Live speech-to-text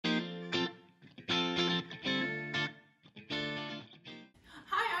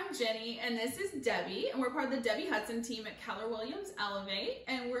I'm Jenny, and this is Debbie, and we're part of the Debbie Hudson team at Keller Williams Elevate,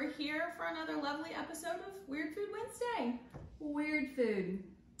 and we're here for another lovely episode of Weird Food Wednesday. Weird food.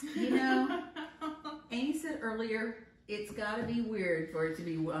 You know, Amy said earlier, it's got to be weird for it to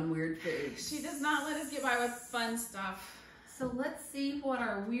be on weird food. She does not let us get by with fun stuff. So let's see what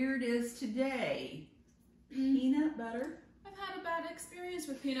our weird is today. Peanut butter. I've had a bad experience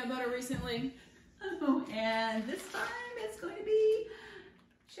with peanut butter recently. Oh, and this time it's going to be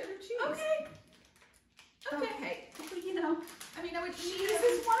cheddar cheese. Okay. Well, you know, I mean, I would cheese eat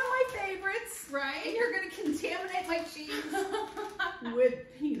is one of my favorites. right? And you're going to contaminate my cheese with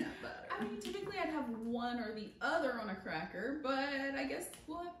peanut butter. I mean, typically I'd have one or the other on a cracker, but I guess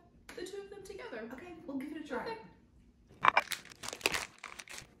we'll have the two of them together. Okay, we'll give it a try.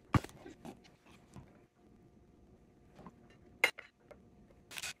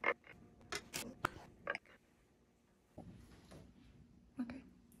 Okay.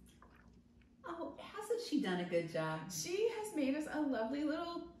 Oh, hasn't she done a good job? She has made us a lovely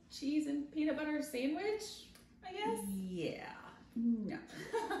little cheese and peanut butter sandwich, I guess. Yeah. No.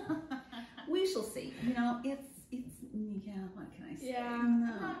 We shall see. You know, it's yeah, what can I say? Yeah,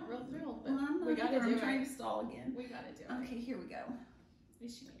 No. I'm not real thrilled, but Well, I'm we not gotta either. do I'm trying it. to stall again. We gotta do it. Okay, here we go. At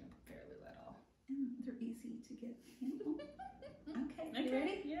least she made them fairly little. And they're easy to get handle. Okay, Okay, you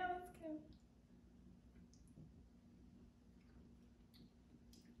ready? yeah, let's go.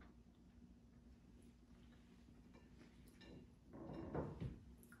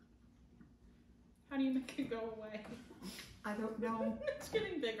 How do you make it go away? I don't know. It's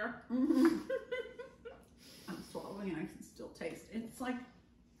getting bigger. I'm swallowing and I can still taste it. It's like,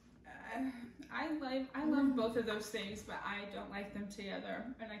 I love both of those things, but I don't like them together,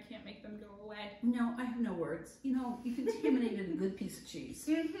 and I can't make them go away. no, I have no words. You know, you contaminated a good piece of cheese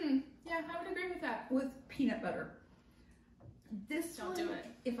Mm-hmm. Yeah, I would agree with that. with peanut butter. This Don't one, do it.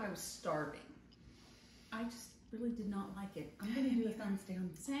 if I was starving, I just really did not like it. I'm going to do a thumbs down.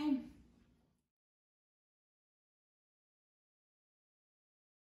 Same.